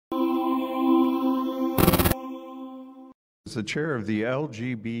is the chair of the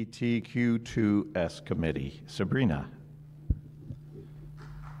LGBTQ2S committee. Sabrina.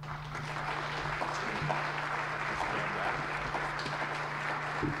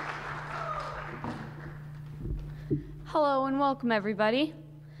 Hello and welcome, everybody.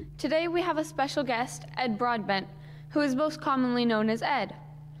 Today we have a special guest, Ed Broadbent, who is most commonly known as Ed.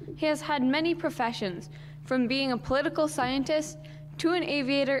 He has had many professions, from being a political scientist to an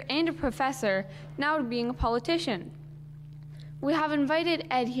aviator and a professor, now to being a politician. We have invited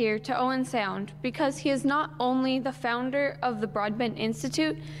Ed here to Owen Sound because he is not only the founder of the Broadbent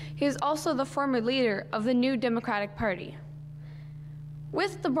Institute, he is also the former leader of the New Democratic Party.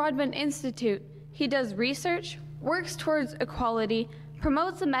 With the Broadbent Institute, he does research, works towards equality,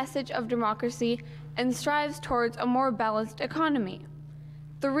 promotes a message of democracy, and strives towards a more balanced economy.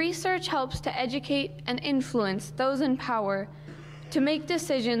 The research helps to educate and influence those in power to make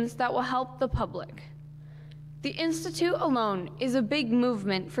decisions that will help the public. The Institute alone is a big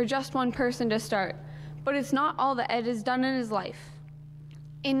movement for just one person to start, but it's not all that Ed has done in his life.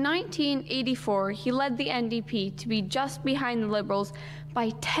 In 1984, he led the NDP to be just behind the Liberals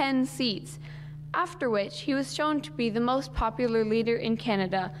by 10 seats, after which he was shown to be the most popular leader in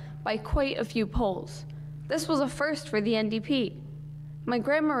Canada by quite a few polls. This was a first for the NDP. My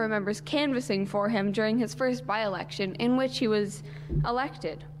grandma remembers canvassing for him during his first by-election, in which he was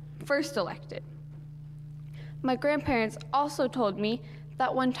first elected. My grandparents also told me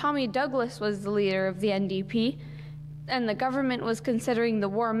that when Tommy Douglas was the leader of the NDP and the government was considering the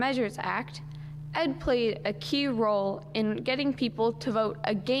War Measures Act, Ed played a key role in getting people to vote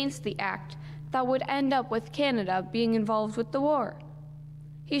against the act that would end up with Canada being involved with the war.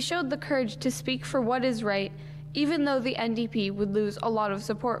 He showed the courage to speak for what is right, even though the NDP would lose a lot of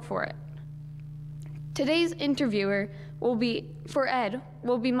support for it. Today's interviewer for Ed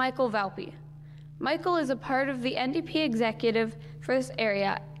will be Michael Valpy. Michael is a part of the NDP executive for this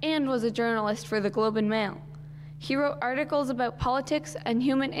area and was a journalist for the Globe and Mail. He wrote articles about politics and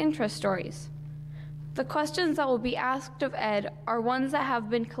human interest stories. The questions that will be asked of Ed are ones that have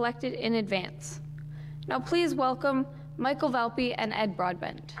been collected in advance. Now please welcome Michael Valpy and Ed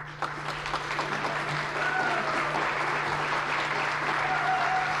Broadbent.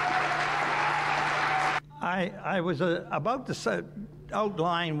 I was about to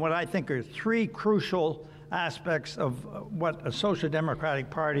outline what I think are three crucial aspects of what a social democratic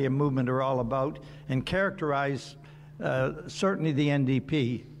party and movement are all about and characterize certainly the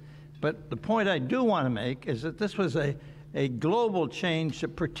NDP. But the point I do want to make is that this was a global change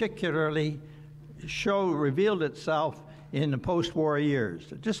that particularly revealed itself in the post-war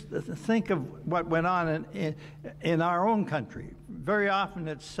years. Just think of what went on in our own country. Very often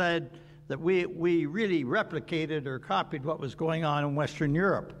it's said that we really replicated or copied what was going on in Western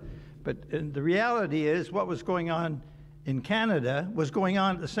Europe. But the reality is what was going on in Canada was going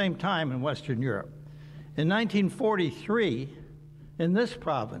on at the same time in Western Europe. In 1943, in this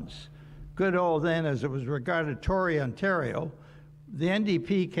province, good old then as it was regarded Tory Ontario, the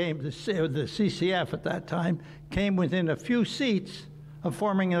NDP the CCF at that time, came within a few seats of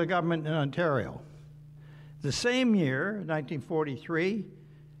forming a government in Ontario. The same year, 1943,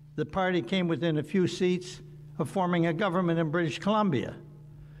 the party came within a few seats of forming a government in British Columbia.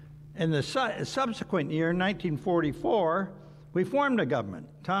 In the subsequent year, 1944, we formed a government.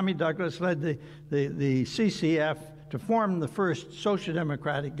 Tommy Douglas led the CCF to form the first social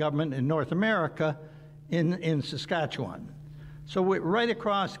democratic government in North America in Saskatchewan. So right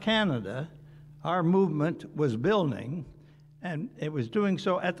across Canada, our movement was building, and it was doing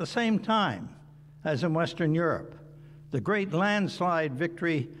so at the same time as in Western Europe. The great landslide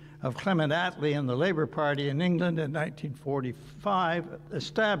victory of Clement Attlee and the Labour Party in England in 1945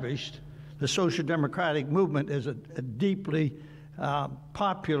 established the social democratic movement as a deeply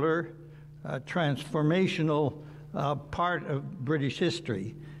popular, transformational part of British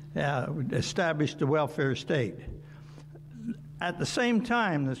history, established the welfare state. At the same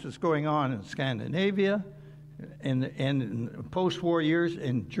time, this was going on in Scandinavia, in post-war years,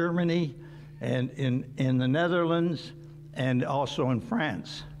 in Germany, and in the Netherlands, and also in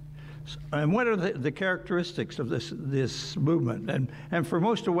France. And what are the characteristics of this movement? And for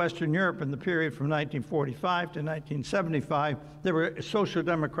most of Western Europe in the period from 1945 to 1975, there were social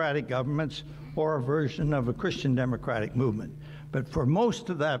democratic governments or a version of a Christian democratic movement. But for most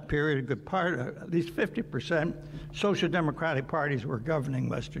of that period, a good part, at least 50%, social democratic parties were governing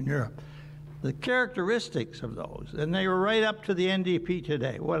Western Europe. The characteristics of those, and they were right up to the NDP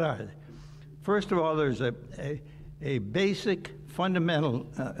today, what are they? First of all, there's a basic fundamental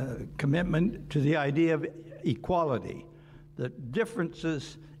commitment to the idea of equality, that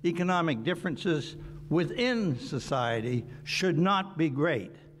differences, economic differences, within society should not be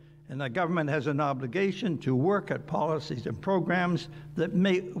great. And the government has an obligation to work at policies and programs that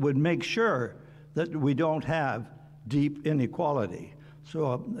would make sure that we don't have deep inequality.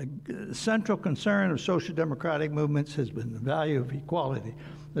 So a central concern of social democratic movements has been the value of equality.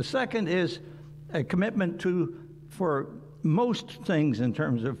 The second is a commitment for most things in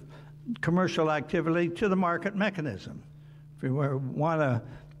terms of commercial activity, to the market mechanism. If you want to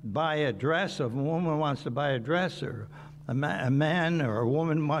buy a dress, if a woman wants to buy a dress, or a man or a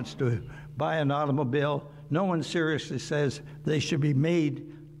woman wants to buy an automobile, no one seriously says they should be made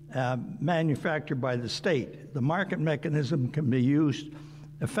manufactured by the state. The market mechanism can be used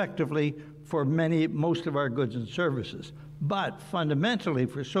effectively for most of our goods and services. But fundamentally,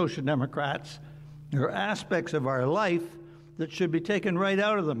 for social democrats, there are aspects of our life that should be taken right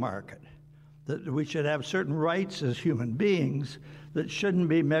out of the market, that we should have certain rights as human beings that shouldn't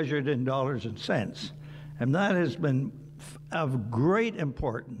be measured in dollars and cents. And that has been of great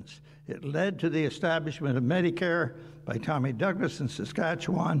importance. It led to the establishment of Medicare by Tommy Douglas in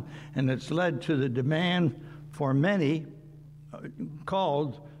Saskatchewan, and it's led to the demand for many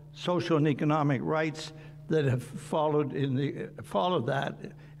called social and economic rights that have followed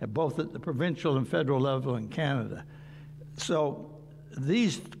that both at the provincial and federal level in Canada. So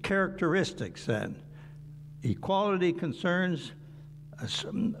these characteristics then, equality concerns,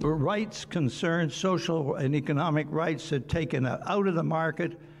 rights concerns, social and economic rights that taken out of the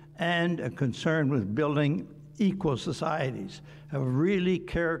market, and a concern with building equal societies have really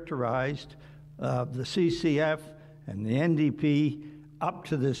characterized the CCF and the NDP up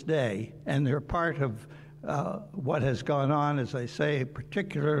to this day, and they're part of what has gone on, as I say,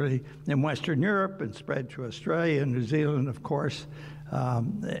 particularly in Western Europe and spread to Australia and New Zealand, of course,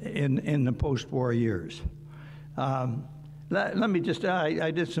 in the post-war years. Let me just,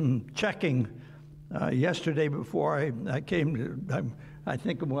 I did some checking yesterday before I came to, I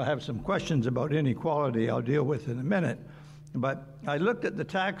think we'll have some questions about inequality I'll deal with in a minute. But I looked at the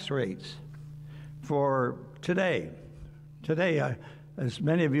tax rates for today. Today, as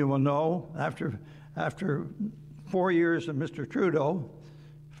many of you will know, after 4 years of Mr. Trudeau,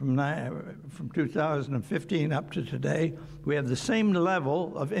 from 2015 up to today, we have the same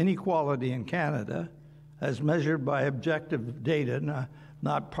level of inequality in Canada as measured by objective data,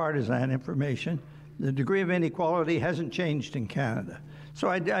 not partisan information. The degree of inequality hasn't changed in Canada. So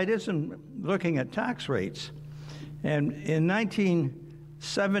I did some looking at tax rates. And in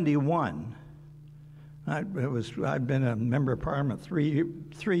 1971, I'd been a member of Parliament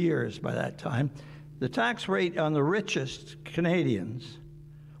three years by that time. The tax rate on the richest Canadians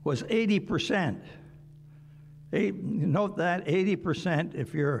was 80%. Note that, 80%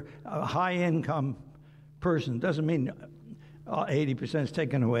 if you're a high-income person. Doesn't mean 80% is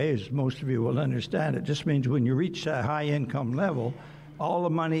taken away, as most of you will understand. It just means when you reach that high-income level, all the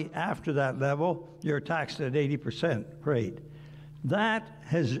money after that level, you're taxed at 80% rate. That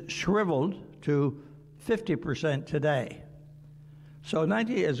has shriveled to 50% today. So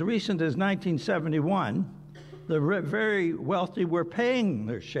as recent as 1971, the very wealthy were paying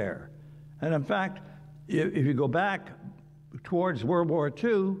their share. And in fact, if you go back towards World War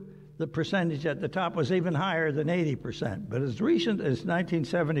II, the percentage at the top was even higher than 80%. But as recent as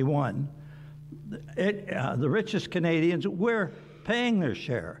 1971, the richest Canadians were paying their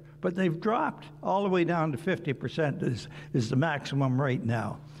share, but they've dropped all the way down to 50% is the maximum rate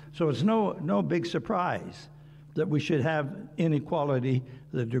now. So it's no big surprise that we should have inequality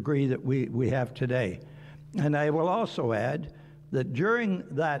the degree that we have today. And I will also add that during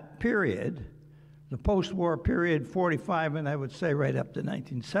that period, the post-war period, 45, and I would say right up to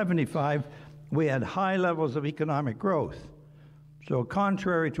 1975, we had high levels of economic growth. So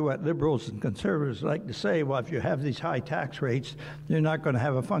contrary to what liberals and conservatives like to say, well, if you have these high tax rates, you're not going to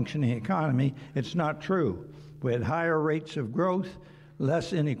have a functioning economy, it's not true. We had higher rates of growth,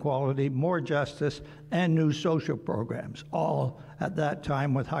 less inequality, more justice, and new social programs, all at that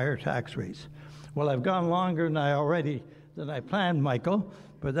time with higher tax rates. Well, I've gone longer than I planned, Michael,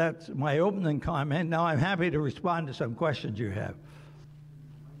 but that's my opening comment. Now I'm happy to respond to some questions you have.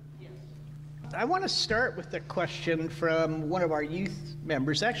 Yes. I want to start with a question from one of our youth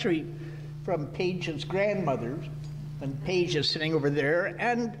members, actually from Paige's grandmother, and Paige is sitting over there.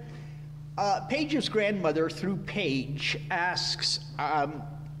 And Paige's grandmother, through Paige, asks,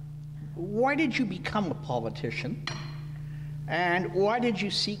 why did you become a politician? And why did you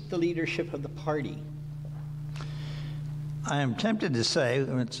seek the leadership of the party? I am tempted to say,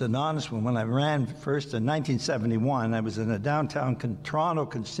 it's an honest one, when I ran first in 1971, I was in a downtown Toronto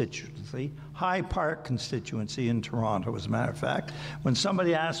constituency, High Park constituency in Toronto, as a matter of fact. When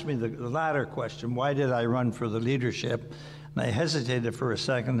somebody asked me the latter question, why did I run for the leadership? And I hesitated for a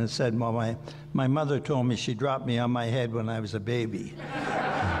second and said, well, my mother told me she dropped me on my head when I was a baby.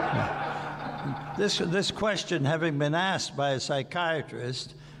 This question having been asked by a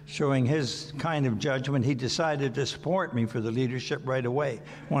psychiatrist, showing his kind of judgment, he decided to support me for the leadership right away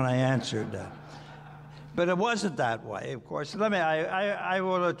when I answered that. But it wasn't that way, of course. I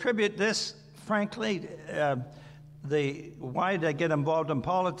will attribute this, frankly, why did I get involved in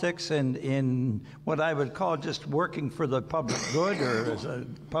politics and in what I would call just working for the public good, or as a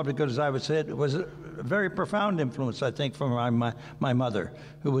public good as I would say it, was a very profound influence, I think, from my mother,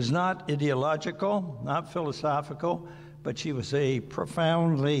 who was not ideological, not philosophical, but she was a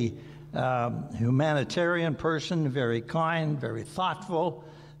profoundly humanitarian person, very kind, very thoughtful,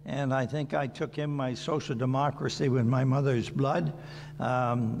 and I think I took in my social democracy with my mother's blood.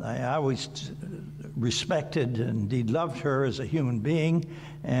 I always respected and indeed loved her as a human being,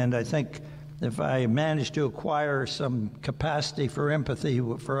 and I think if I managed to acquire some capacity for empathy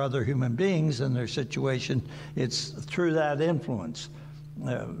for other human beings and their situation, it's through that influence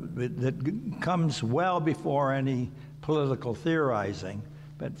that comes well before any political theorizing,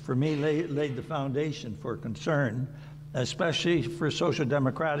 but for me laid the foundation for concern, especially for social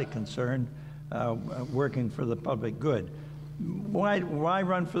democratic concern, working for the public good. Why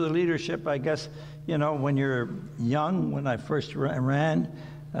run for the leadership? I guess, you know, when you're young, when I first ran,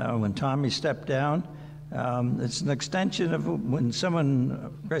 when Tommy stepped down, it's an extension of when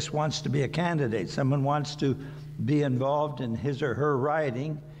someone, Chris, wants to be a candidate, someone wants to be involved in his or her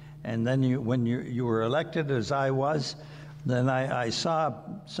riding, and then when you were elected, as I was, then I saw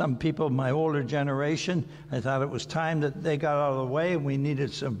some people, my older generation, I thought it was time that they got out of the way, and we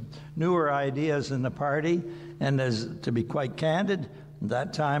needed some newer ideas in the party. And to be quite candid,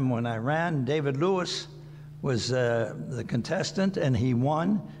 that time when I ran, David Lewis was the contestant, and he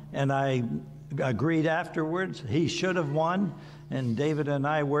won, and I agreed afterwards he should have won, and David and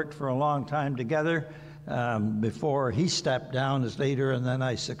I worked for a long time together before he stepped down as leader, and then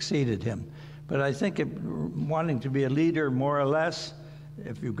I succeeded him. But I think wanting to be a leader, more or less,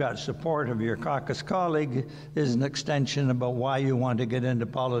 if you've got support of your caucus colleague, is an extension about why you want to get into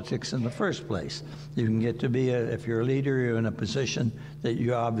politics in the first place. You can get to be, if you're a leader, you're in a position that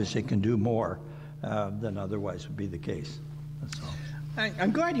you obviously can do more than otherwise would be the case. That's all.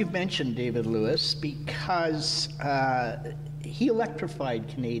 I'm glad you've mentioned David Lewis, because he electrified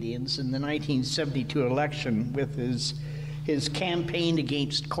Canadians in the 1972 election with his campaign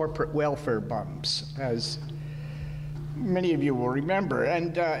against corporate welfare bums, as many of you will remember.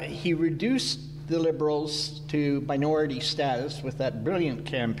 And he reduced the Liberals to minority status with that brilliant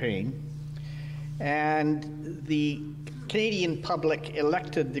campaign. And the Canadian public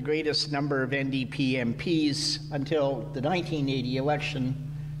elected the greatest number of NDP MPs until the 1980 election,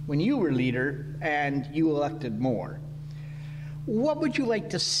 when you were leader, and you elected more. What would you like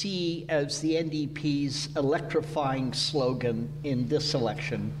to see as the NDP's electrifying slogan in this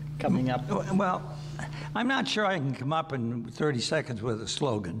election coming up? Well, I'm not sure I can come up in 30 seconds with a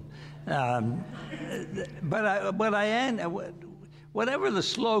slogan. But whatever the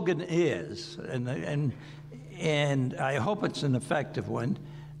slogan is, and I hope it's an effective one,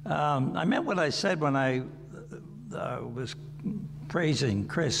 I meant what I said when I was praising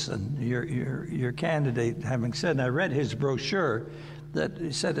Chris and your candidate, having said, and I read his brochure, that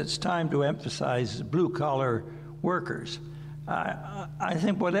he said it's time to emphasize blue-collar workers. I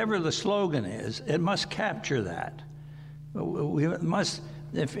think whatever the slogan is, it must capture that. We must,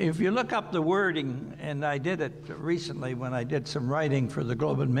 if you look up the wording, and I did it recently when I did some writing for the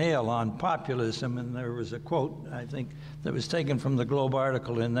Globe and Mail on populism, and there was a quote, I think, that was taken from the Globe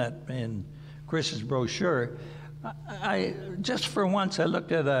article in Chris's brochure. I just for once I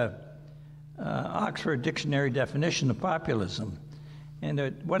looked at a Oxford Dictionary definition of populism,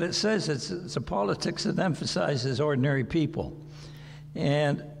 and what it says is it's a politics that emphasizes ordinary people,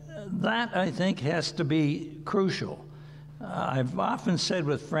 and that I think has to be crucial. I've often said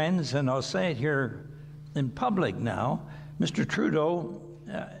with friends, and I'll say it here in public now, Mr. Trudeau,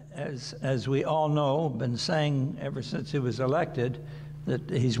 as we all know, been saying ever since he was elected that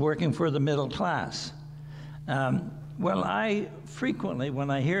he's working for the middle class. Well, I frequently, when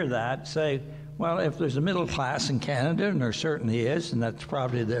I hear that, say, well, if there's a middle class in Canada, and there certainly is, and that's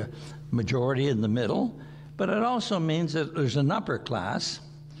probably the majority in the middle, but it also means that there's an upper class.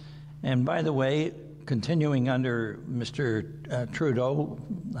 And by the way, continuing under Mr. Trudeau,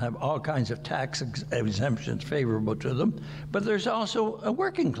 have all kinds of tax exemptions favorable to them, but there's also a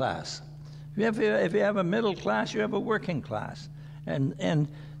working class. If you have a middle class, you have a working class. And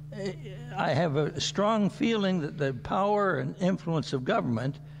I have a strong feeling that the power and influence of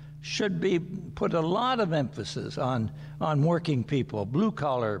government should be put a lot of emphasis on working people,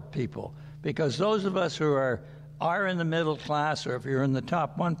 blue-collar people, because those of us who are in the middle class, or if you're in the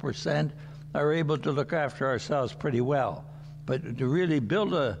top 1%, are able to look after ourselves pretty well. But to really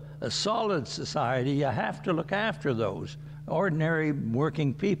build a solid society, you have to look after those ordinary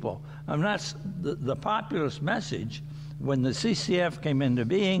working people. The populist message, when the CCF came into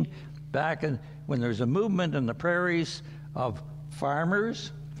being, when there's a movement in the prairies of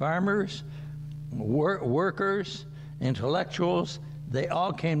farmers, workers, intellectuals, they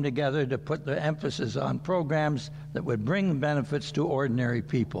all came together to put the emphasis on programs that would bring benefits to ordinary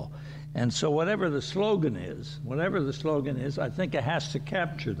people. And so whatever the slogan is, I think it has to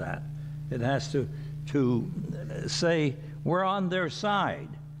capture that. It has to say we're on their side.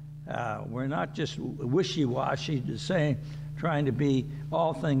 We're not just wishy-washy trying to be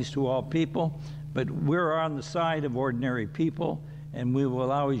all things to all people, but we're on the side of ordinary people, and we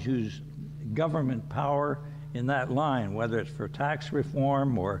will always use government power in that line, whether it's for tax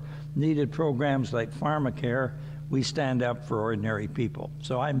reform or needed programs like pharmacare. We stand up for ordinary people.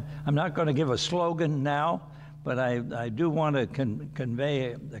 So I'm not going to give a slogan now, but I do want to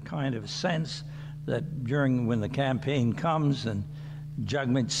convey the kind of sense that when the campaign comes and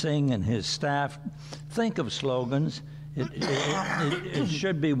Jagmeet Singh and his staff think of slogans, it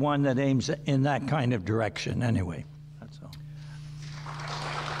should be one that aims in that kind of direction anyway. That's all.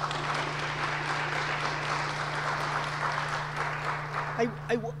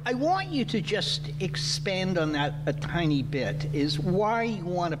 I want you to just expand on that a tiny bit, is why you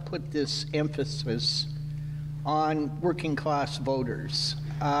want to put this emphasis on working class voters.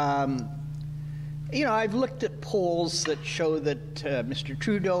 You know, I've looked at polls that show that Mr.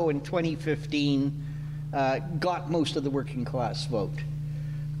 Trudeau in 2015 got most of the working class vote.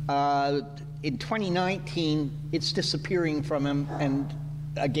 In 2019, it's disappearing from him, and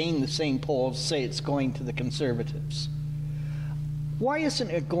again, the same polls say it's going to the Conservatives. Why isn't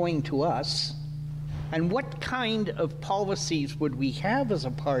it going to us? And what kind of policies would we have as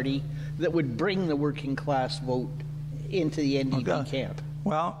a party that would bring the working class vote into the NDP camp?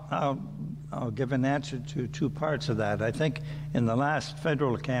 Well, I'll give an answer to two parts of that. I think in the last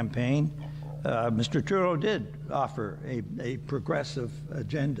federal campaign, Mr. Trudeau did offer a progressive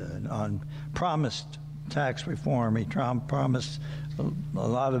agenda on promised tax reform. He promised a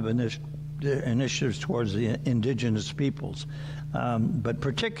lot of initiatives towards the Indigenous peoples. But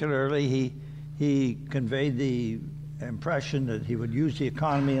particularly, he conveyed the impression that he would use the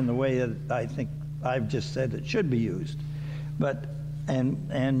economy in the way that I think I've just said it should be used.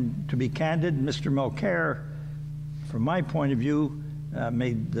 And to be candid, Mr. Mulcair, from my point of view,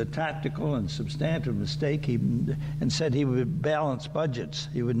 made the tactical and substantive mistake and said he would balance budgets.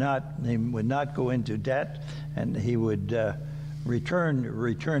 He would not go into debt, and he would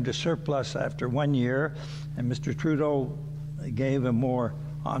return to surplus after 1 year. And Mr. Trudeau gave a more,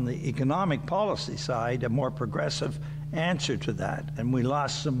 on the economic policy side, a more progressive answer to that, and we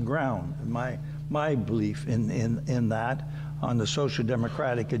lost some ground. My belief in that on the social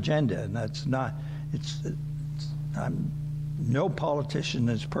democratic agenda, and that's not. No politician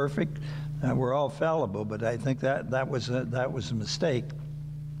is perfect. We're all fallible, but I think that was a mistake.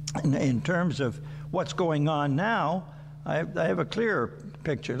 In terms of what's going on now, I have a clearer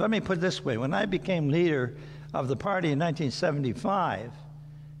picture. Let me put it this way: when I became leader of the party in 1975,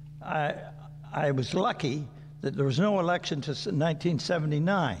 I was lucky that there was no election to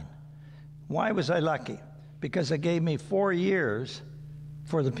 1979. Why was I lucky? Because it gave me 4 years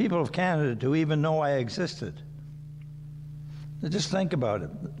for the people of Canada to even know I existed. Just think about it.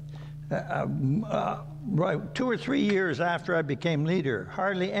 Right, 2 or 3 years after I became leader,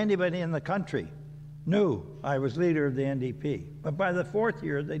 hardly anybody in the country knew I was leader of the NDP. But by the 4th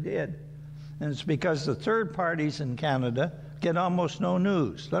year, they did. And it's because the third parties in Canada get almost no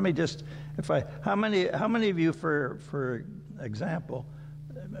news. Let me just, how many of you, for example,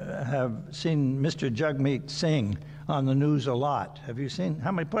 have seen Mr. Jagmeet Singh on the news a lot? Have you seen,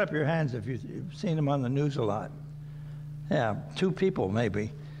 how many, put up your hands if you've seen him on the news a lot? Yeah, 2 people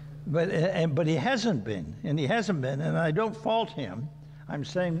maybe. But he hasn't been, and I don't fault him. I'm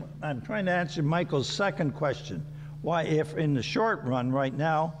trying to answer Michael's second question. Why, if in the short run right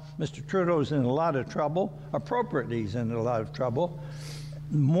now, Mr. Trudeau's in a lot of trouble, appropriately he's in a lot of trouble,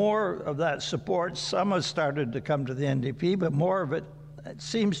 more of that support, some has started to come to the NDP, but more of it it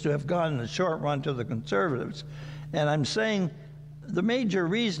seems to have gone in the short run to the Conservatives. And I'm saying the major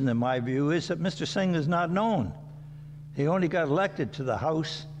reason, in my view, is that Mr. Singh is not known. He only got elected to the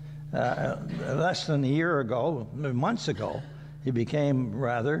House less than a year ago, months ago. He became,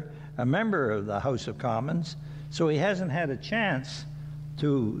 rather, a member of the House of Commons. So he hasn't had a chance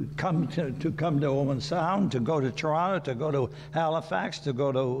to come to Owen Sound, to go to Toronto, to go to Halifax, to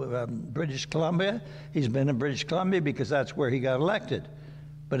go to British Columbia. He's been in British Columbia because that's where he got elected.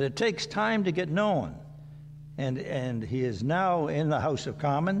 But it takes time to get known. And he is now in the House of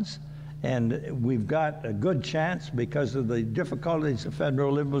Commons, and we've got a good chance, because of the difficulties the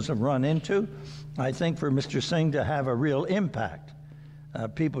federal Liberals have run into, I think, for Mr. Singh to have a real impact.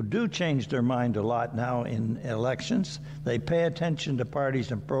 People do change their mind a lot now in elections. They pay attention to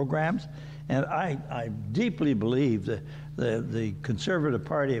parties and programs, and I deeply believe that the Conservative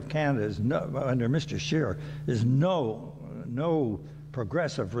Party of Canada is under Mr. Scheer is no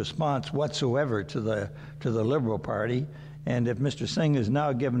progressive response whatsoever to the Liberal Party. And if Mr. Singh is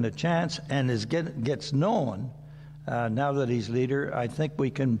now given a chance and gets known now that he's leader, I think we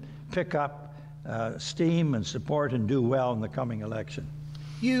can pick up steam and support and do well in the coming election.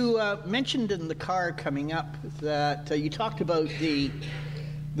 You mentioned in the car coming up that you talked about the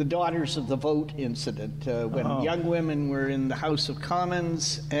Daughters of the Vote incident when young women were in the House of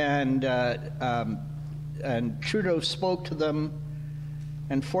Commons and Trudeau spoke to them,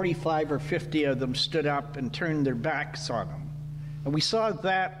 and 45 or 50 of them stood up and turned their backs on him. And we saw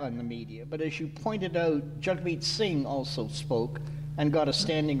that on the media. But as you pointed out, Jagmeet Singh also spoke and got a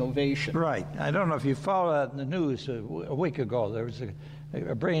standing ovation. Right. I don't know if you followed that in the news a week ago. There was a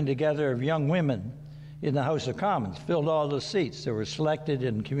bringing together of young women in the House of Commons, filled all the seats. They were selected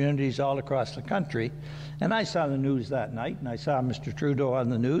in communities all across the country. And I saw the news that night, and I saw Mr. Trudeau on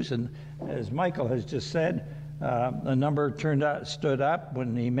the news. And as Michael has just said, a number stood up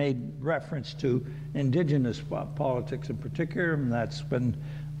when he made reference to Indigenous politics in particular, and that's when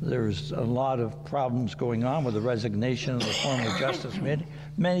there's a lot of problems going on with the resignation of the former Justice Minister.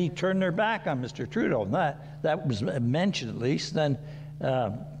 Many turned their back on Mr. Trudeau, and that was mentioned at least. Then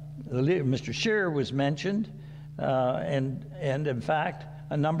Mr. Scheer was mentioned, and in fact,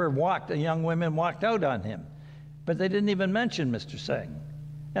 a number of young women walked out on him, but they didn't even mention Mr. Singh.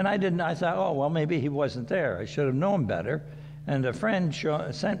 And I thought, oh, well, maybe he wasn't there. I should have known better. And a friend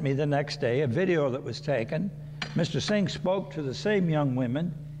sent me the next day a video that was taken. Mr. Singh spoke to the same young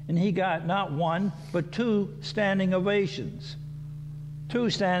women, and he got not one, but two standing ovations. Two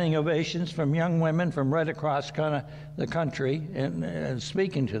standing ovations from young women from right across the country and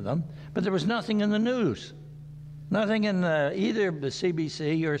speaking to them. But there was nothing in the news. Nothing in either the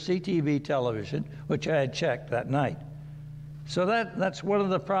CBC or CTV television, which I had checked that night. So that's one of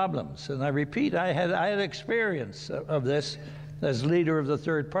the problems. And I repeat, I had experience of this as leader of the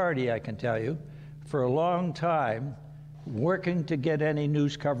third party, I can tell you, for a long time, working to get any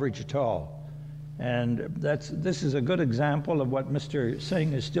news coverage at all. And this is a good example of what Mr.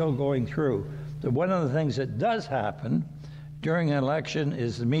 Singh is still going through. One of the things that does happen during an election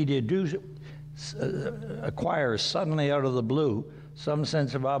is the media do acquire suddenly out of the blue some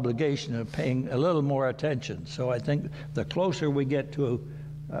sense of obligation of paying a little more attention. So I think the closer we get to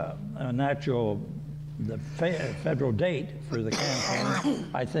the federal date for the campaign,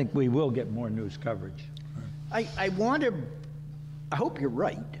 I think we will get more news coverage. I hope you're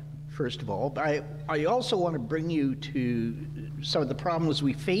right, first of all, but I also want to bring you to some of the problems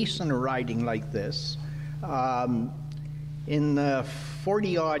we face in a riding like this. In the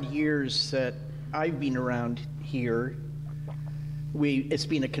 40-odd years that I've been around here, it's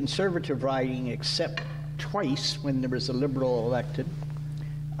been a Conservative riding except twice when there was a Liberal elected.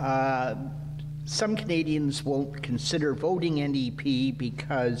 Some Canadians won't consider voting NDP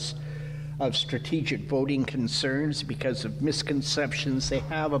because of strategic voting concerns, because of misconceptions they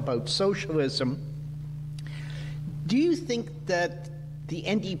have about socialism. Do you think that the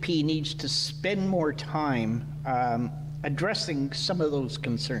NDP needs to spend more time addressing some of those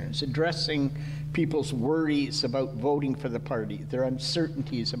concerns, addressing people's worries about voting for the party, their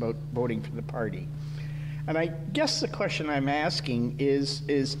uncertainties about voting for the party? And I guess the question I'm asking is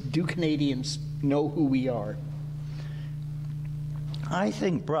do Canadians know who we are? I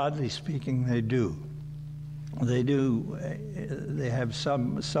think, broadly speaking, they do. They do. They have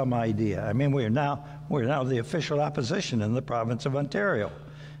some idea. I mean, we're now the official opposition in the province of Ontario,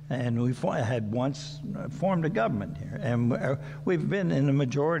 and we had once formed a government here, and we've been in a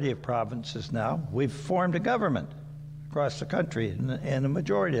majority of provinces now. We've formed a government across the country, in a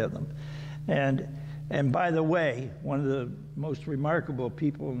majority of them, and by the way, one of the most remarkable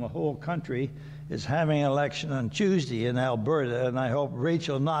people in the whole country is having an election on Tuesday in Alberta, and I hope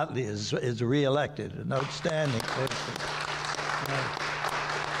Rachel Notley is re-elected, an outstanding person.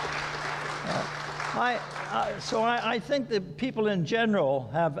 So I think that people in general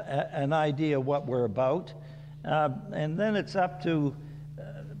have an idea what we're about, and then it's up to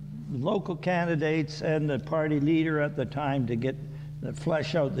local candidates and the party leader at the time to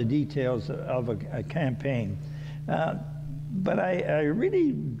flesh out the details of a campaign. But I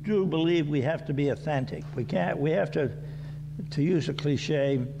really do believe we have to be authentic. We have to use a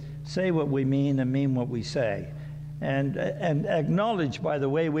cliche, say what we mean and mean what we say. And acknowledge, by the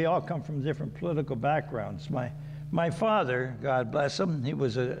way, we all come from different political backgrounds. My father, God bless him, he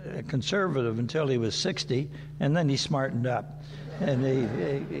was a conservative until he was 60, and then he smartened up.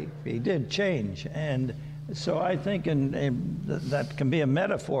 And he did change. And so I think that can be a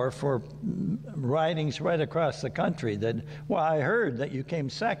metaphor for ridings right across the country. Well, I heard that you came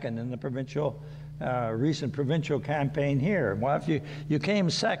second in the recent provincial campaign here. Well, if you came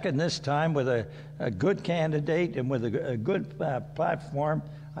second this time with a good candidate and with a good platform,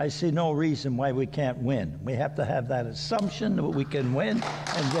 I see no reason why we can't win. We have to have that assumption that we can win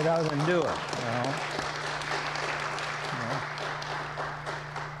and get out and do it.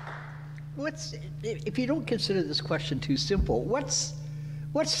 If you don't consider this question too simple, what's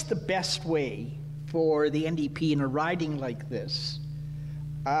the best way for the NDP in a riding like this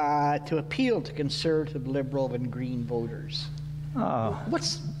to appeal to conservative, liberal, and green voters?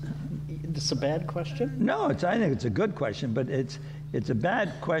 This a bad question? No, I think it's a good question, but it's a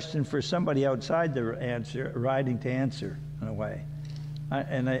bad question for somebody outside the riding to answer in a way.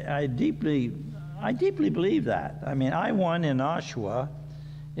 I deeply believe that. I mean, I won in Oshawa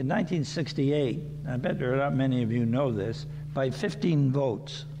in 1968, I bet there are not many of you know this, by 15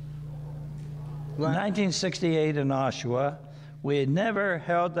 votes. What? 1968 in Oshawa, we had never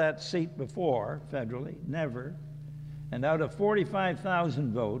held that seat before, federally, never. And out of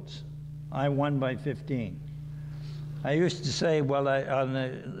 45,000 votes, I won by 15. I used to say, well,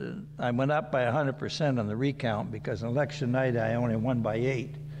 I went up by 100% on the recount because on election night I only won by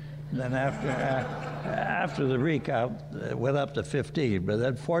 8. And then after the recount, it went up to 15. But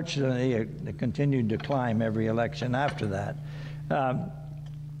unfortunately, it continued to climb every election after that.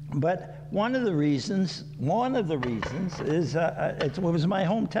 But one of the reasons is it was my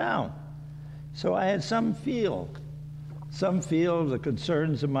hometown. So I had some feel of the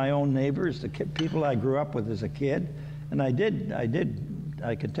concerns of my own neighbors, the people I grew up with as a kid. And I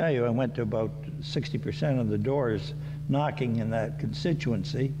can tell you, I went to about 60% of the doors knocking in that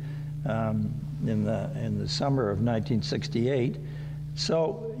constituency in the summer of 1968.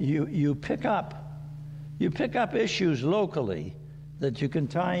 So you pick up issues locally that you can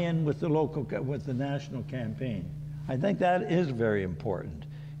tie in with the national campaign. I think that is very important.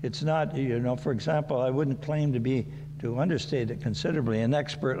 It's not, for example, I wouldn't claim to understate it considerably, an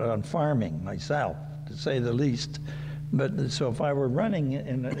expert on farming myself, to say the least. But so if I were running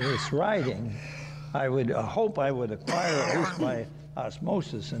in this riding, I would hope I would acquire, at least by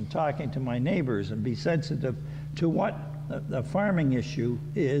osmosis and talking to my neighbors, and be sensitive to what the farming issue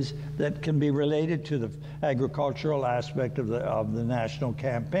is that can be related to the agricultural aspect of the national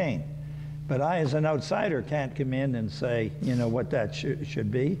campaign. But I, as an outsider, can't come in and say, what that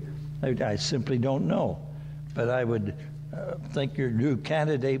should be. I simply don't know. But I would think your new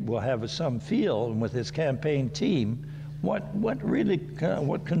candidate will have some feel, and with his campaign team, what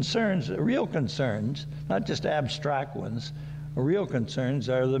concerns, real concerns, not just abstract ones, real concerns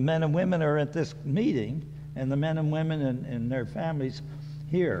are the men and women who are at this meeting and the men and women and their families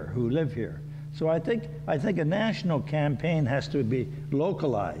here who live here. So I think a national campaign has to be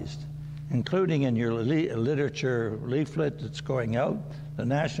localized, including in your literature leaflet that's going out. The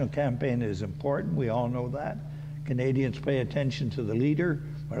national campaign is important. We all know that. Canadians pay attention to the leader.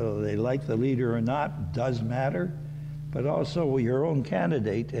 Whether they like the leader or not does matter. But also your own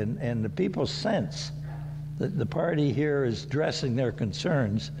candidate and the people's sense that the party here is addressing their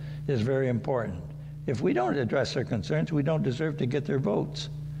concerns is very important. If we don't address their concerns, we don't deserve to get their votes.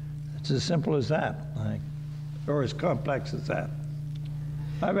 It's as simple as that, or as complex as that.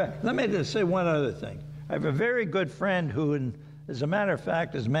 Let me just say one other thing. I have a very good friend who, as a matter of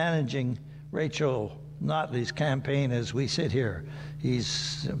fact, is managing Rachel Notley's campaign as we sit here.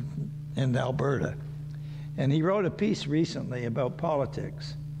 He's in Alberta. And he wrote a piece recently about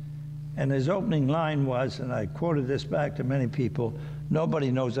politics. And his opening line was, and I quoted this back to many people,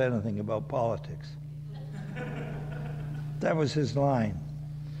 "Nobody knows anything about politics." That was his line.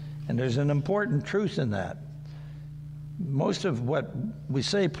 And there's an important truth in that. Most of what we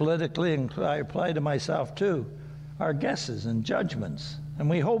say politically, and I apply to myself too, are guesses and judgments. And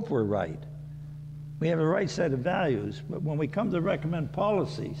we hope we're right. we have the right set of values, but when we come to recommend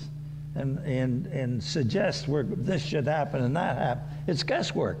policies and suggest where this should happen and that happen, it's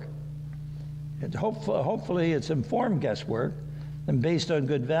guesswork. Hopefully it's informed guesswork and based on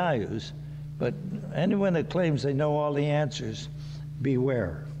good values, but anyone that claims they know all the answers,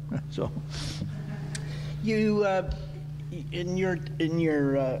 beware. So, You, in your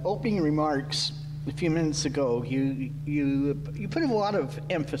opening remarks a few minutes ago, you put a lot of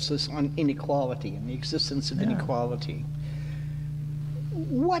emphasis on inequality and the existence of inequality.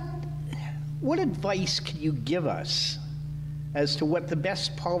 What advice can you give us as to what the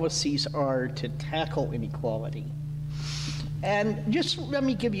best policies are to tackle inequality? And just let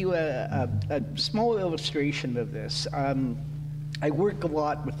me give you a small illustration of this. I work a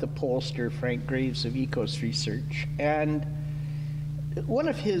lot with the pollster Frank Graves of Ecos Research, and one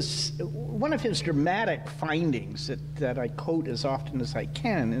of his dramatic findings that I quote as often as I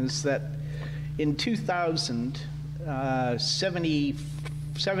can is that in 2000, 70%,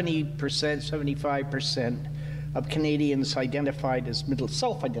 75% of Canadians self-identified as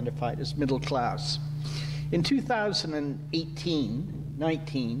middle class. In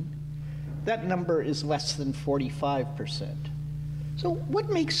 2018-19, that number is less than 45%. So what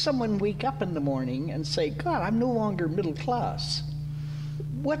makes someone wake up in the morning and say, God, I'm no longer middle class?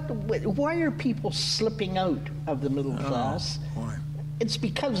 Why are people slipping out of the middle class? Why? It's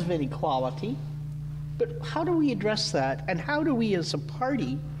because of inequality. But how do we address that? And how do we as a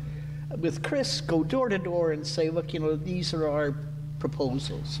party, with Chris, go door to door and say, look, these are our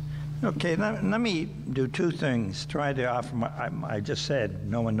proposals? Okay, let me do two things. Try to offer I just said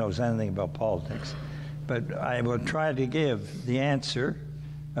no one knows anything about politics, but I will try to give the answer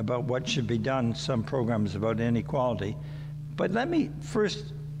about what should be done, some programs about inequality. But let me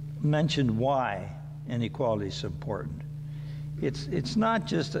first mention why inequality is important. It's not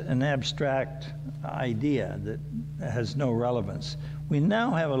just an abstract idea that has no relevance. We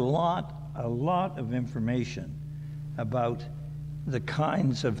now have a lot of information about the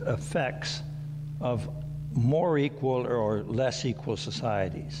kinds of effects of more equal or less equal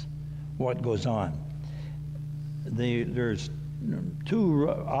societies, what goes on. There's two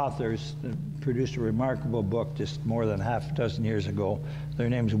authors that produced a remarkable book just more than half a dozen years ago. Their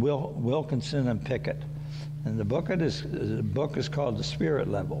names Wilkinson and Pickett. And the book is called The Spirit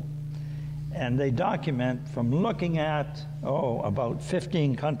Level. And they document from looking at, about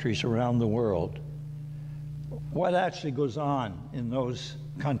 15 countries around the world, what actually goes on in those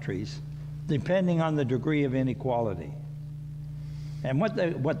countries, depending on the degree of inequality. And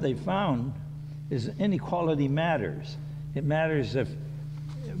what they found is inequality matters. It matters if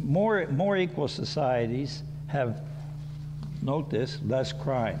more equal societies have, note this, less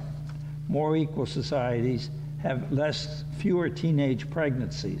crime. More equal societies have fewer teenage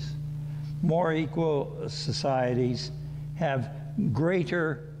pregnancies. More equal societies have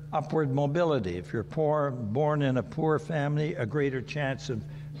greater upward mobility. If you're born in a poor family, a greater chance of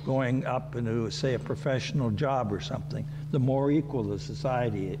going up into, say, a professional job or something, the more equal the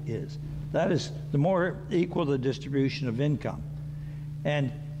society is. That is, the more equal the distribution of income.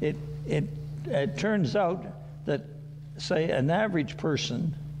 And it turns out that, say, an average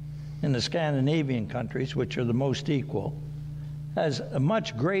person in the Scandinavian countries, which are the most equal, has a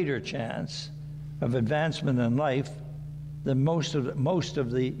much greater chance of advancement in life than most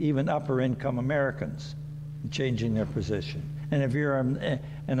of the even upper income Americans changing their position. And if you're an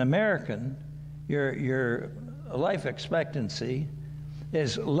American, your life expectancy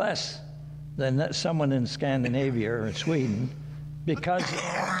is less than someone in Scandinavia or in Sweden, because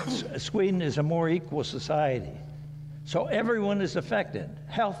Sweden is a more equal society. So everyone is affected.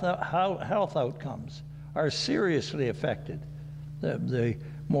 Health outcomes are seriously affected. The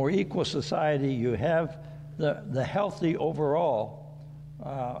more equal society you have, the healthier overall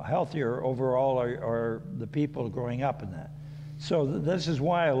are the people growing up in that. So this is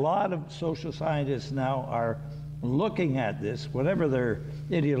why a lot of social scientists now are looking at this, whatever their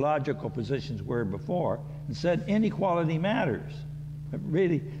ideological positions were before, and said inequality matters.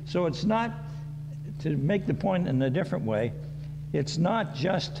 Really, so it's not, to make the point in a different way, it's not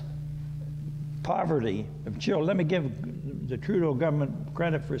just poverty of children. Let me give the Trudeau government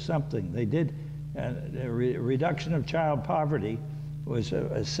credit for something. They did a reduction of child poverty was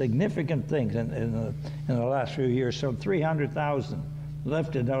a significant thing in the last few years. So 300,000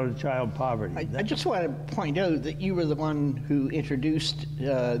 lifted out of child poverty. I just want to point out that you were the one who introduced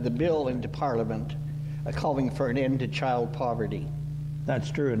the bill into Parliament calling for an end to child poverty.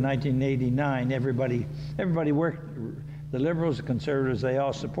 That's true. In 1989, everybody worked. The Liberals, the Conservatives, they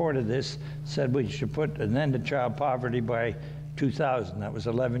all supported this, said we should put an end to child poverty by 2000. That was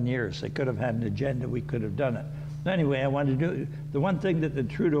 11 years. They could have had an agenda. We could have done it. Anyway, I wanted to do, the one thing that the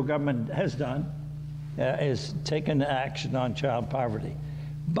Trudeau government has done is taken action on child poverty.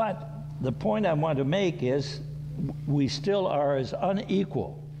 But the point I want to make is we still are as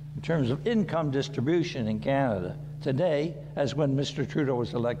unequal in terms of income distribution in Canada today as when Mr. Trudeau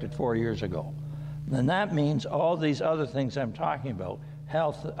was elected 4 years ago. And that means all these other things I'm talking about,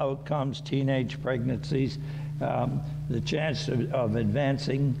 health outcomes, teenage pregnancies, the chance of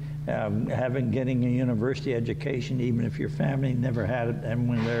advancing, getting a university education, even if your family never had it and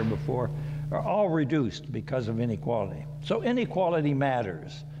went there before, are all reduced because of inequality. So inequality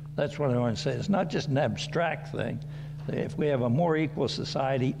matters. That's what I want to say. It's not just an abstract thing. If we have a more equal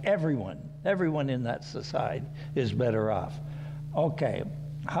society, everyone in that society is better off. Okay,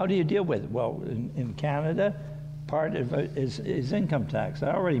 how do you deal with it? Well, in Canada, part of it is income tax.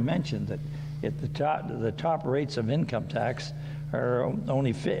 I already mentioned that at the top rates of income tax are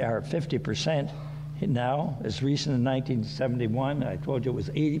only 50% now. As recent as 1971, I told you it was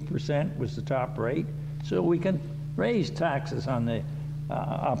 80% was the top rate. So we can raise taxes on the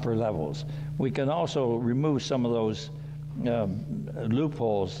upper levels. We can also remove some of those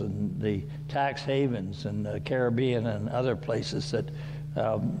loopholes and the tax havens in the Caribbean and other places that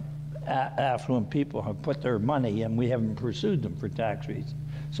affluent people have put their money, and we haven't pursued them for tax reasons.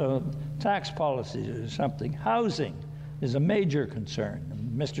 So tax policies is something. Housing is a major concern.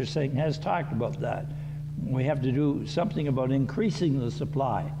 Mr. Singh has talked about that. We have to do something about increasing the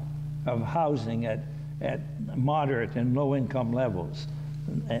supply of housing at moderate and low income levels.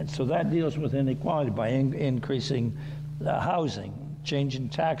 And so that deals with inequality by increasing housing. Changing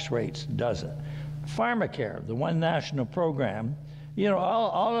tax rates does it. Pharmacare, the one national program, you know,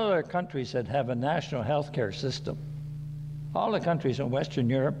 all other countries that have a national health care system, all the countries in Western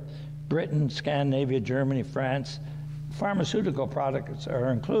Europe, Britain, Scandinavia, Germany, France, pharmaceutical products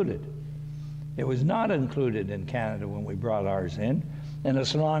are included. It was not included in Canada when we brought ours in, and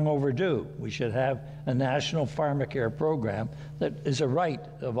it's long overdue. We should have a national pharmacare program that is a right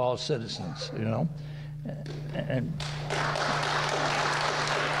of all citizens, you know. And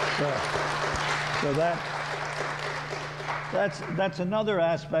so that's another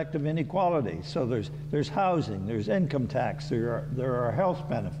aspect of inequality. So there's housing, there's income tax, there are health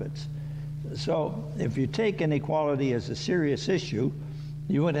benefits. So if you take inequality as a serious issue,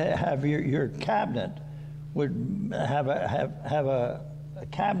 you would have your cabinet would have a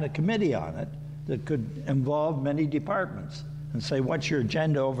cabinet committee on it that could involve many departments and say, what's your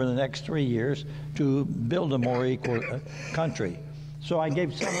agenda over the next 3 years to build a more equal country? So I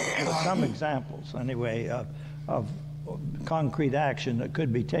gave some examples, anyway, of concrete action that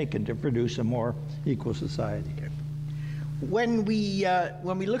could be taken to produce a more equal society. When we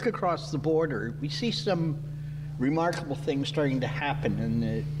look across the border, we see some remarkable things starting to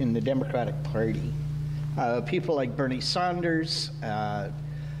happen in the Democratic Party. People like Bernie Sanders,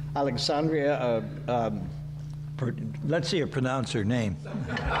 Alexandria. Let's see her pronounce her name.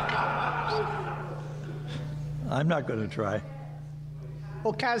 I'm not going to try.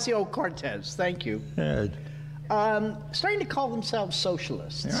 Ocasio-Cortez, thank you. Ed. Starting to call themselves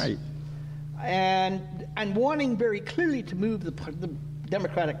socialists. Right. And wanting very clearly to move the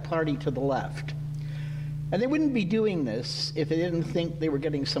Democratic Party to the left. And they wouldn't be doing this if they didn't think they were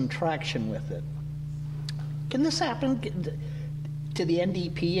getting some traction with it. Can this happen to the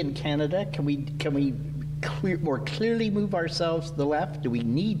NDP in Canada? Can we more clearly move ourselves to the left? Do we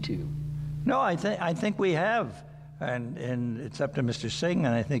need to? No, I think we have. And it's up to Mr. Singh,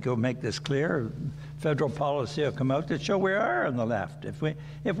 and I think he'll make this clear. Federal policy will come out to show we are on the left. If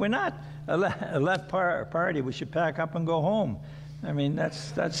we're not a left party, we should pack up and go home. I mean,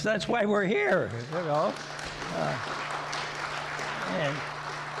 that's why we're here, you know.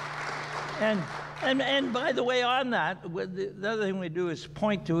 And by the way, on that, the other thing we do is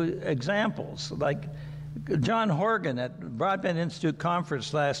point to examples like John Horgan at Broadbent Institute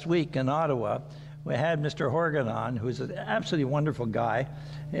conference last week in Ottawa. We had Mr. Horgan on, who's an absolutely wonderful guy.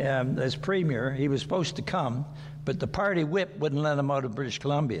 As premier, he was supposed to come, but the party whip wouldn't let him out of British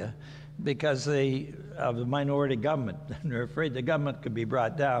Columbia because of the minority government. They're afraid the government could be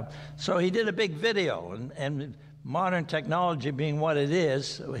brought down. So he did a big video, and modern technology being what it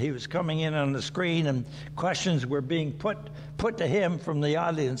is, he was coming in on the screen and questions were being put to him from the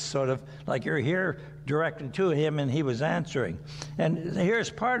audience, sort of like you're here directed to him, and he was answering. And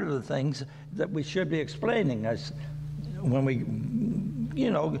here's part of the things that we should be explaining as when we, you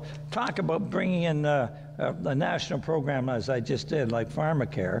know, talk about bringing in a national program, as I just did, like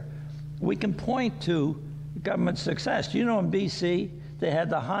pharmacare. We can point to government success. You know, in BC, They had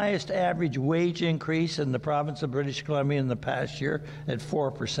the highest average wage increase in the province of British Columbia in the past year at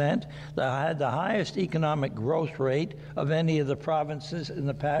 4%. They had the highest economic growth rate of any of the provinces in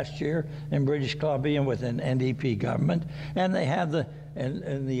the past year in British Columbia with an NDP government. And they have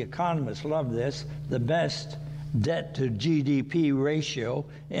and the economists love this, the best debt to GDP ratio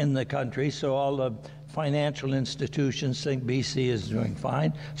in the country. So all the financial institutions think BC is doing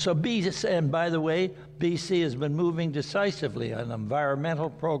fine. So BC, and by the way, BC has been moving decisively on environmental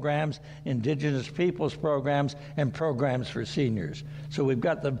programs, Indigenous peoples programs, and programs for seniors. So we've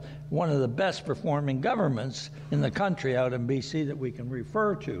got one of the best performing governments in the country out in BC that we can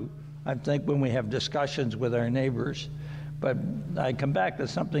refer to, I think, when we have discussions with our neighbors. But I come back to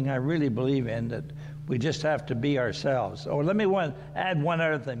something I really believe in, that we just have to be ourselves. Oh, let me add one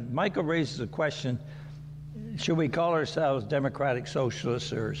other thing. Michael raises a question, should we call ourselves democratic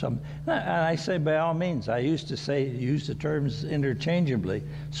socialists or something? And I say, by all means. I used to use the terms interchangeably.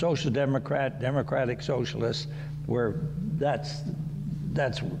 Social democrat, democratic socialists, where that's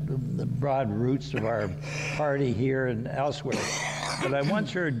the broad roots of our party here and elsewhere. But I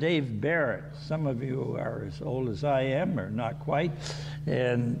once heard Dave Barrett. Some of you are as old as I am, or not quite,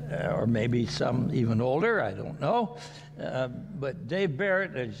 and or maybe some even older, I don't know. But Dave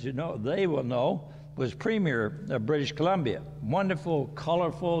Barrett, as you know, they will know, was Premier of British Columbia. Wonderful,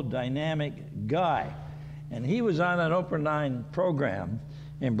 colorful, dynamic guy. And he was on an open line program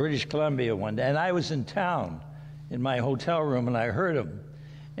in British Columbia one day, and I was in town in my hotel room, and I heard him.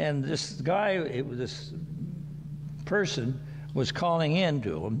 And this guy, this person, was calling in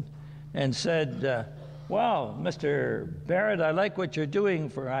to him and said, well, Mr. Barrett, I like what you're doing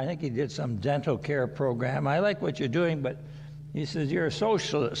for, I think he did some dental care program. I like what you're doing, but he says, you're a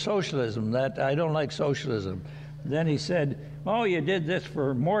socialism, that I don't like socialism. Then he said, oh, you did this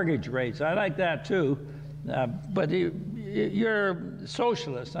for mortgage rates. I like that too, but you're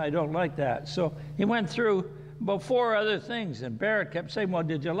socialist. I don't like that. So he went through about 4 other things, and Barrett kept saying, well,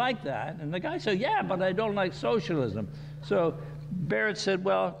 did you like that? And the guy said, yeah, but I don't like socialism. So Barrett said,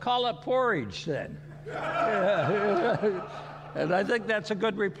 well, call it porridge then. And I think that's a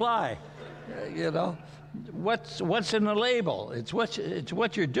good reply. You know, what's in the label? It's what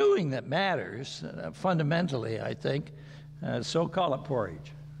you're doing that matters, fundamentally, I think. So call it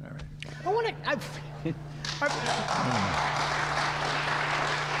porridge. All right.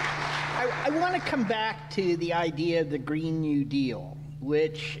 I want to come back to the idea of the Green New Deal,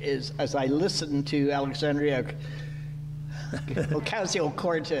 which is, as I listened to Alexandria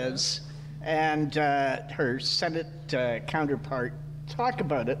Ocasio-Cortez and her Senate counterpart talk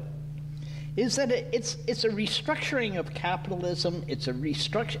about it, is that it's a restructuring of capitalism. It's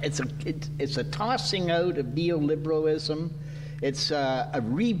a tossing out of neoliberalism. It's a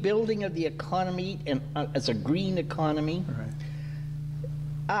rebuilding of the economy as a green economy.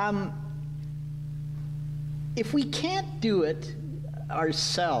 Right. If we can't do it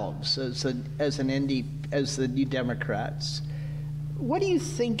ourselves as the New Democrats, what do you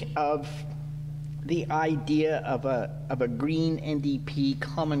think of the idea of a Green NDP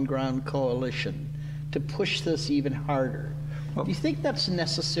common ground coalition to push this even harder? Well, do you think that's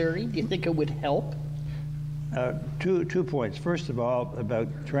necessary? Do you think it would help? 2 points. First of all, about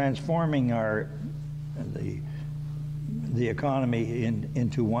transforming the economy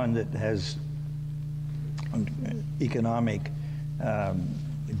into one that has economic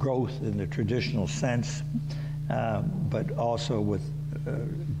growth in the traditional sense, but also with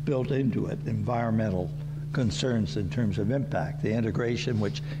built into it environmental concerns in terms of impact. The integration,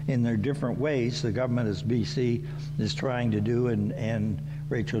 which in their different ways, the government as BC is trying to do, and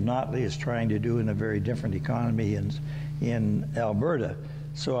Rachel Notley is trying to do in a very different economy in Alberta.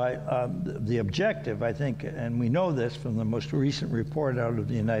 So the objective, I think, and we know this from the most recent report out of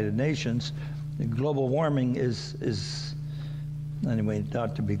the United Nations, global warming is anyway,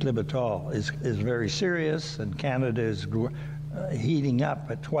 not to be glib at all, is very serious, and Canada is heating up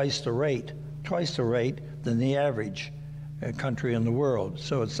at twice the rate than the average country in the world.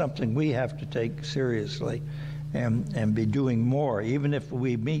 So it's something we have to take seriously and be doing more, even if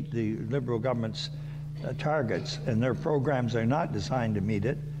we meet the Liberal government's targets, and their programs are not designed to meet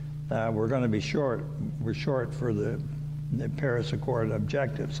it. We're going to be short. We're short for the Paris Accord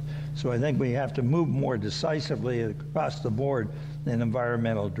objectives. So I think we have to move more decisively across the board in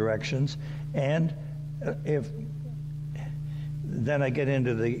environmental directions. And then I get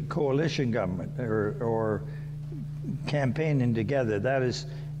into the coalition government or campaigning together. That is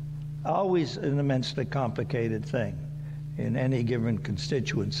always an immensely complicated thing in any given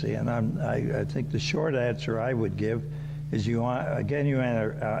constituency. And I think the short answer I would give is you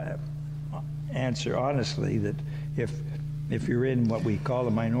answer honestly that if if you're in what we call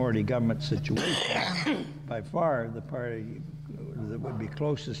a minority government situation, by far the party that would be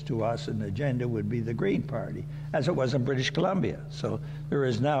closest to us in the agenda would be the Green Party, as it was in British Columbia. So there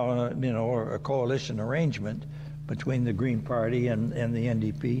is now, a coalition arrangement between the Green Party and the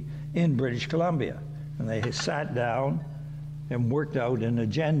NDP in British Columbia. And they sat down and worked out an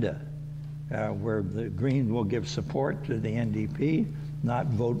agenda where the Greens will give support to the NDP, not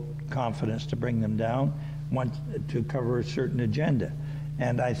vote confidence to bring them down, want to cover a certain agenda.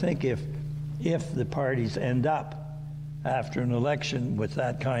 And I think if the parties end up after an election with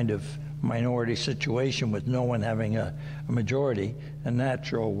that kind of minority situation, with no one having a majority, a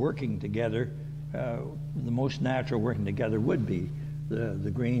natural working together, the most natural working together would be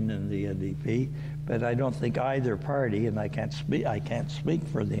the Green and the NDP. But I don't think either party, and I can't speak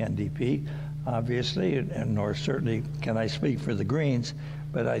for the NDP, obviously, and nor certainly can I speak for the Greens,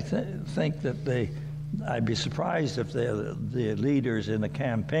 but I think that I'd be surprised if the leaders in the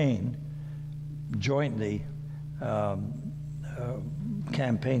campaign jointly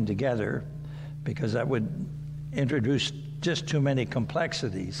campaign together, because that would introduce just too many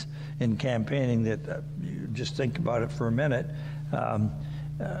complexities in campaigning that you just think about it for a minute.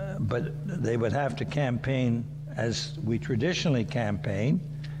 But they would have to campaign as we traditionally campaign,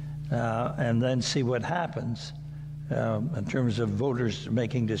 and then see what happens in terms of voters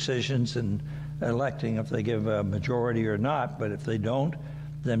making decisions and electing if they give a majority or not. But if they don't,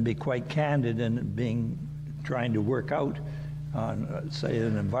 then be quite candid in trying to work out on, say,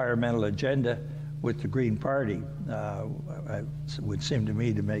 an environmental agenda with the Green Party. It would seem to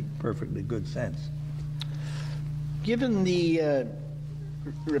me to make perfectly good sense. Given the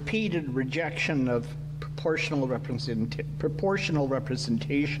repeated rejection of proportional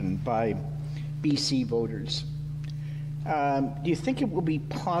representation by BC voters, do you think it will be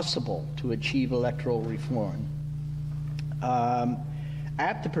possible to achieve electoral reform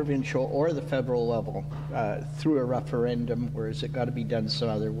at the provincial or the federal level through a referendum, or has it got to be done some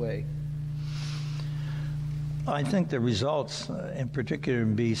other way? I think the results, in particular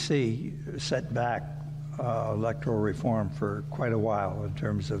in BC, set back electoral reform for quite a while in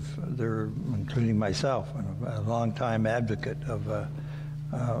terms of including myself, a long-time advocate of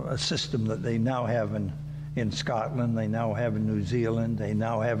a system that they now have in Scotland, they now have in New Zealand, they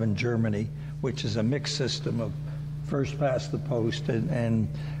now have in Germany, which is a mixed system of first past the post and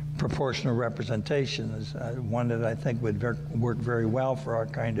proportional representation, is one that I think would work very well for our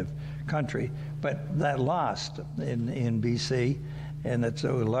kind of country. But that lost in BC, and it's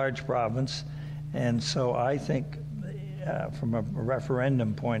a large province. And so I think from a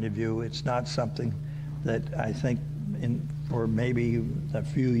referendum point of view, it's not something that I think for maybe a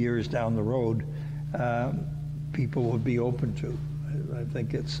few years down the road, people would be open to. I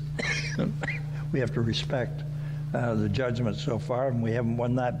think it's, we have to respect the judgment so far, and we haven't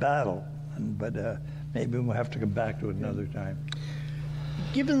won that battle. But maybe we'll have to come back to it another time.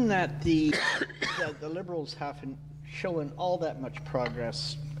 Given that the Liberals haven't shown all that much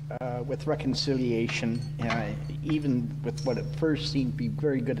progress with reconciliation, even with what at first seemed to be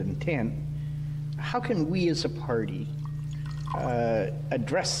very good intent, how can we as a party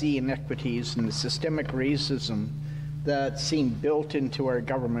address the inequities and the systemic racism that seem built into our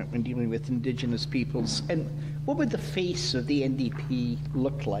government when dealing with Indigenous peoples? And what would the face of the NDP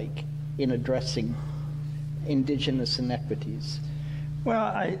look like in addressing Indigenous inequities?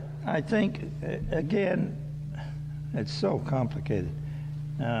 Well, I think, again, it's so complicated.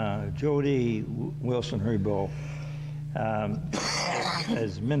 Jody Wilson-Raybould,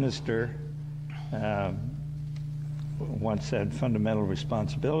 as minister, once had fundamental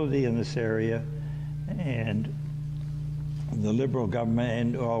responsibility in this area, and the Liberal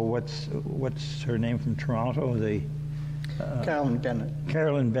government, and what's her name from Toronto? Carolyn Bennett.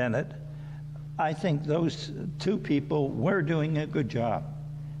 Carolyn Bennett. I think those two people were doing a good job.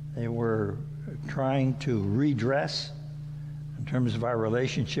 They were trying to redress, in terms of our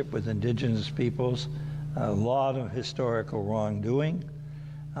relationship with Indigenous peoples, a lot of historical wrongdoing.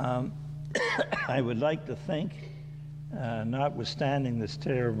 I would like to think, notwithstanding this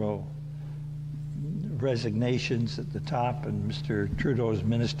terrible resignations at the top and Mr. Trudeau's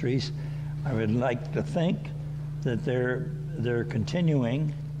ministries, I would like to think that they're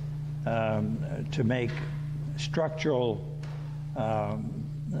continuing to make structural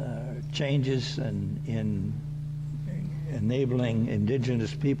changes in enabling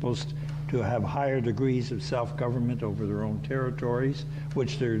Indigenous peoples to have higher degrees of self-government over their own territories,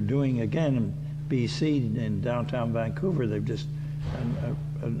 which they're doing again in BC, in downtown Vancouver. They've just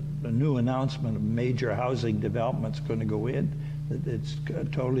a new announcement of major housing developments going to go in. It's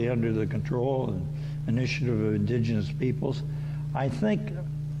totally under the control initiative of Indigenous peoples. I think,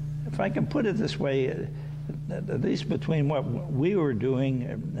 if I can put it this way, at least between what we were doing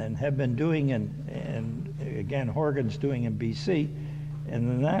and have been doing, and again, Horgan's doing in BC, and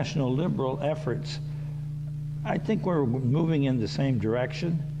the national Liberal efforts, I think we're moving in the same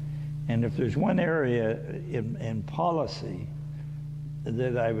direction. And if there's one area in policy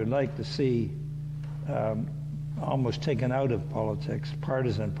that I would like to see almost taken out of politics,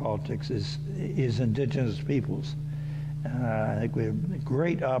 partisan politics, is Indigenous peoples. I think we have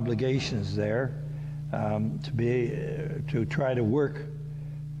great obligations there to try to work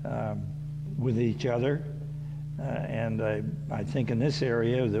with each other. And I think in this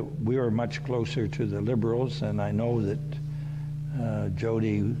area that we are much closer to the Liberals, and I know that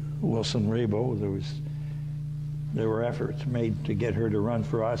Jody Wilson-Raybould, there were efforts made to get her to run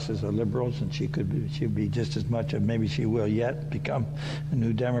for us as a Liberals, and she'd be just as much, and maybe she will yet become a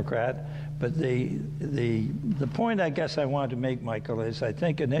New Democrat. But the point I guess I want to make, Michael, is I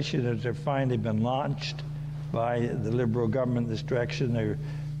think initiatives have finally been launched by the Liberal government in this direction. They're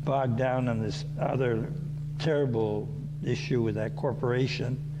bogged down in this other terrible issue with that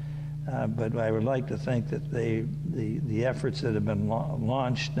corporation. But I would like to think that the efforts that have been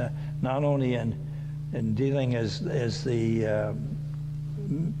launched, not only in dealing as the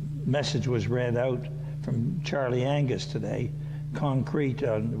message was read out from Charlie Angus today, concrete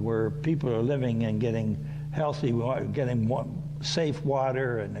on where people are living and getting healthy, getting safe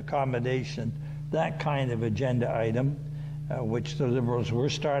water and accommodation, that kind of agenda item, which the Liberals were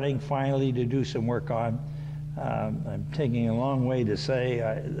starting finally to do some work on. I'm taking a long way to say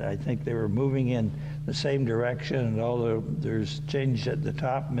I think they were moving in the same direction, and although there's change at the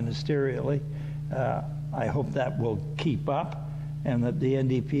top ministerially, I hope that will keep up and that the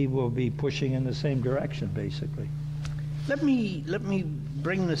NDP will be pushing in the same direction, basically. Let me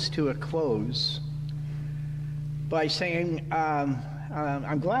bring this to a close by saying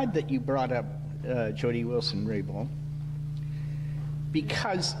I'm glad that you brought up Jody Wilson-Raybould,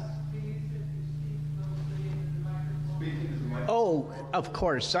 because oh, of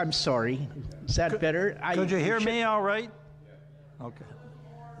course, I'm sorry. Is that better? Could you hear me all right? Okay.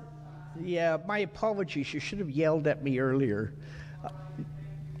 Yeah, my apologies. You should have yelled at me earlier.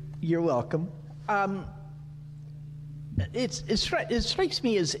 You're welcome. It strikes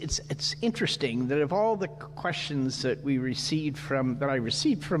me as it's interesting that of all the questions that I received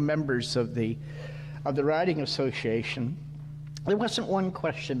from members of the riding association, there wasn't one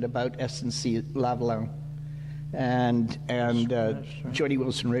question about SNC-Lavalin and Jody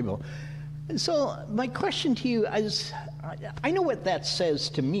Wilson-Raybould. So my question to you is, I know what that says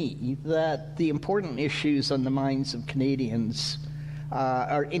to me, that the important issues on the minds of Canadians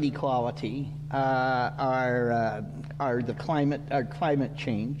are inequality, are climate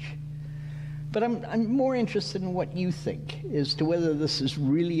change. But I'm more interested in what you think as to whether this is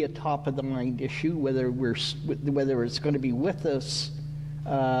really a top of the mind issue, whether it's going to be with us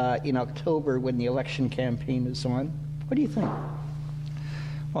in October when the election campaign is on. What do you think?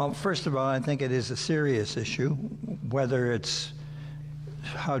 Well, first of all, I think it is a serious issue. Whether it's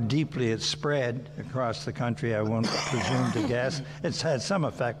how deeply it's spread across the country, I won't presume to guess. It's had some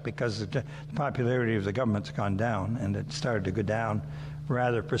effect because the popularity of the government's gone down, and it started to go down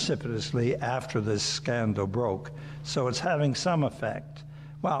rather precipitously after this scandal broke. So it's having some effect.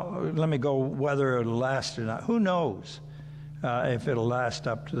 Well, let me go whether it'll last or not. Who knows if it'll last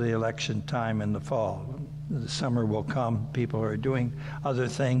up to the election time in the fall. The summer will come, people are doing other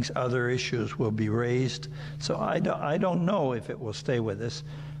things, other issues will be raised. So I don't know if it will stay with us,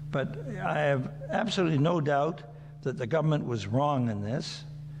 but I have absolutely no doubt that the government was wrong in this.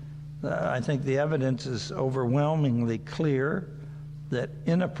 I think the evidence is overwhelmingly clear that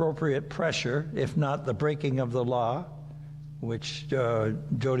inappropriate pressure, if not the breaking of the law, which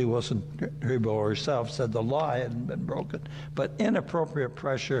Jody Wilson-Raybould herself said the law hadn't been broken, but inappropriate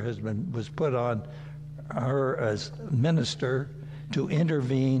pressure was put on her as minister to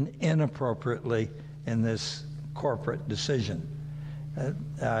intervene inappropriately in this corporate decision.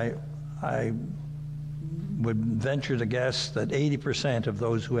 I would venture to guess that 80% of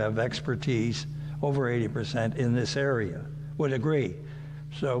those who have expertise, over 80% in this area, would agree.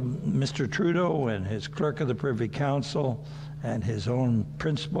 So Mr. Trudeau and his clerk of the Privy Council and his own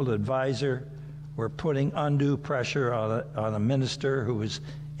principal advisor were putting undue pressure on a minister who was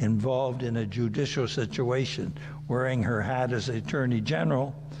involved in a judicial situation, wearing her hat as Attorney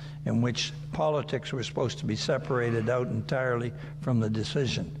General, in which politics were supposed to be separated out entirely from the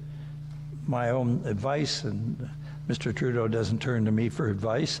decision. My own advice, and Mr. Trudeau doesn't turn to me for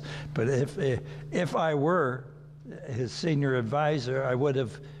advice, but if I were his senior advisor, I would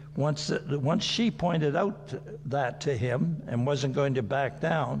have once she pointed out that to him and wasn't going to back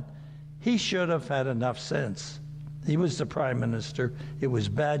down, he should have had enough sense. He was the prime minister. It was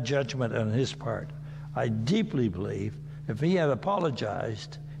bad judgment on his part. I deeply believe if he had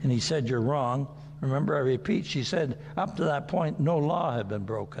apologized and he said, "You're wrong," remember, I repeat, she said up to that point no law had been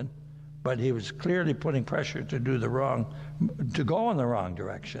broken, but he was clearly putting pressure to do the wrong, to go in the wrong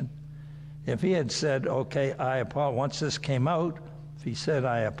direction. If he had said, "Okay, once this came out," if he said,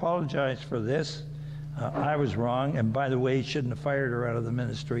 "I apologize for this, I was wrong, and by the way, he shouldn't have fired her out of the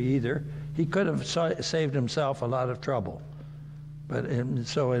ministry either," he could have saved himself a lot of trouble. But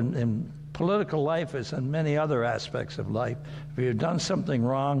in political life, as in many other aspects of life, if you've done something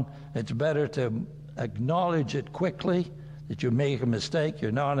wrong, it's better to acknowledge it quickly, that you make a mistake,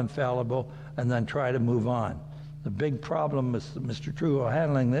 you're not infallible, and then try to move on. The big problem with Mr. Trudeau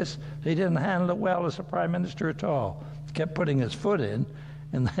handling this, he didn't handle it well as a prime minister at all. He kept putting his foot in.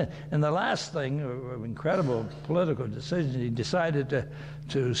 And the last thing, incredible political decision, he decided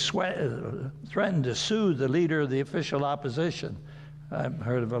to threaten to sue the leader of the official opposition. I've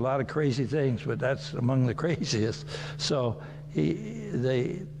heard of a lot of crazy things, but that's among the craziest. So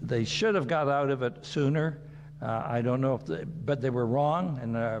they should have got out of it sooner. I don't know but they were wrong,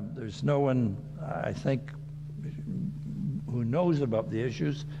 and there's no one, I think, who knows about the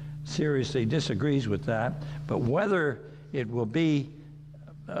issues seriously disagrees with that. But whether it will be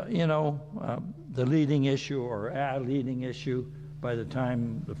the leading issue or a leading issue by the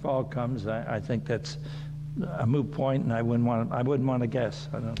time the fall comes, I think that's a moot point, and I wouldn't want to guess.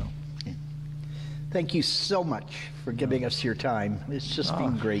 I don't know. Thank you so much for giving us your time. It's just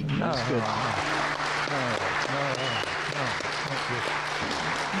been great. It's good.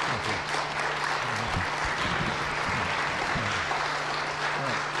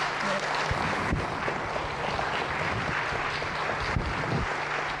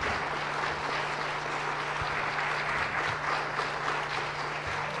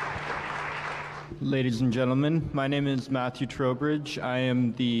 Ladies and gentlemen, my name is Matthew Trowbridge. I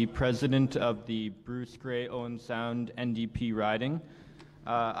am the president of the Bruce Grey Owen Sound NDP riding.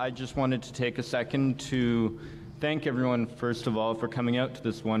 I just wanted to take a second to thank everyone, first of all, for coming out to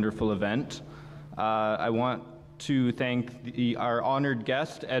this wonderful event. I want to thank our honored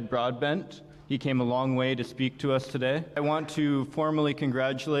guest, Ed Broadbent. He came a long way to speak to us today. I want to formally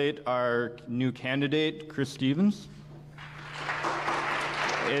congratulate our new candidate, Chris Stevens.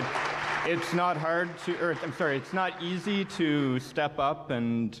 It's not it's not easy to step up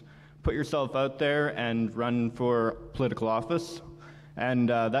and put yourself out there and run for political office. And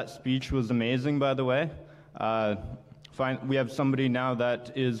that speech was amazing, by the way. We have somebody now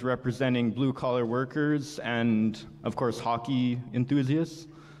that is representing blue-collar workers and, of course, hockey enthusiasts.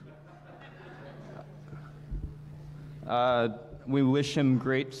 We wish him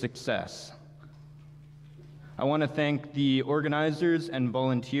great success. I want to thank the organizers and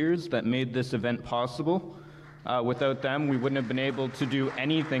volunteers that made this event possible. Without them, we wouldn't have been able to do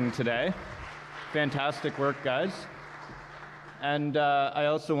anything today. Fantastic work, guys. And I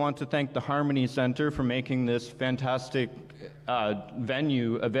also want to thank the Harmony Center for making this fantastic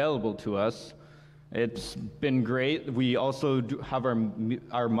venue available to us. It's been great. We also have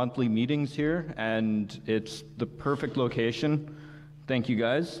our monthly meetings here, and it's the perfect location. Thank you,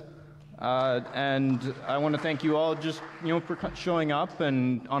 guys. And I want to thank you all just, for showing up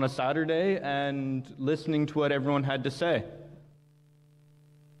and on a Saturday and listening to what everyone had to say.